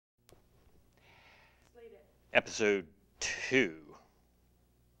Episode 2.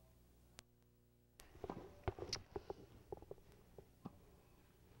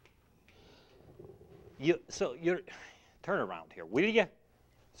 So you're, turn around here, will you?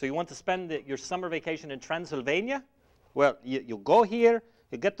 So you want to spend your summer vacation in Transylvania? Well, you go here,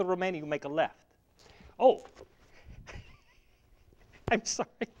 you get to Romania, you make a left. Oh, I'm sorry.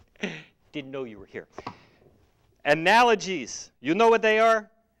 Didn't know you were here. Analogies. You know what they are?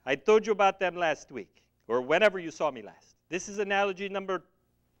 I told you about them last week, or whenever you saw me last. This is analogy number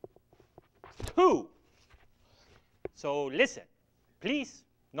 2. So listen, please,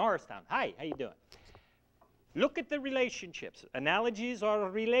 Norristown. Hi, how you doing? Look at the relationships. Analogies are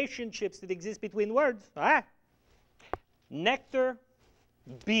relationships that exist between words. Nectar,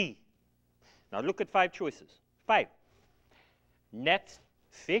 bee. Now look at 5 choices. 5. Net,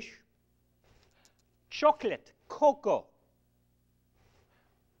 fish. Chocolate, cocoa.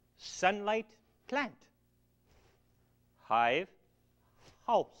 Sunlight, plant. Hive,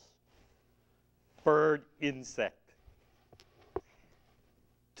 house. Bird, insect.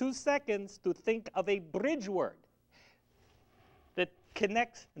 2 seconds to think of a bridge word that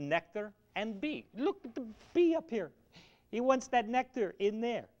connects nectar and bee. Look at the bee up here. He wants that nectar in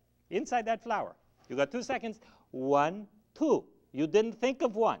there, inside that flower. You got 2 seconds. 1, 2. You didn't think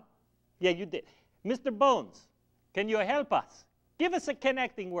of one. Yeah, you did. Mr. Bones, can you help us? Give us a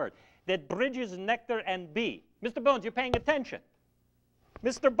connecting word that bridges nectar and bee. Mr. Bones, you're paying attention.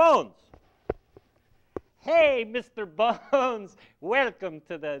 Mr. Bones. Hey, Mr. Bones, welcome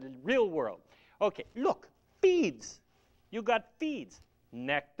to the real world. Okay, look, feeds. You got feeds.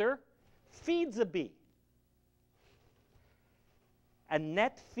 Nectar feeds a bee. A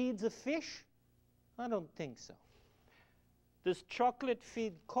net feeds a fish? I don't think so. Does chocolate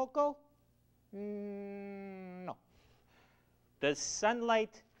feed cocoa? No. Does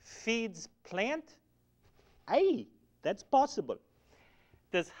sunlight feeds plant? Aye, that's possible.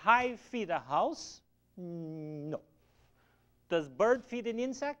 Does hive feed a house? No. Does bird feed an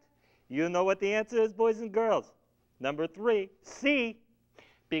insect? You know what the answer is, boys and girls. Number 3, C,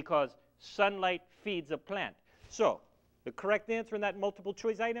 because sunlight feeds a plant. So the correct answer in that multiple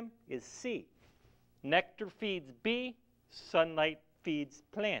choice item is C. Nectar feeds bee, sunlight feeds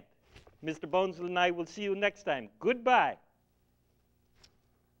plant. Mr. Bones and I will see you next time. Goodbye.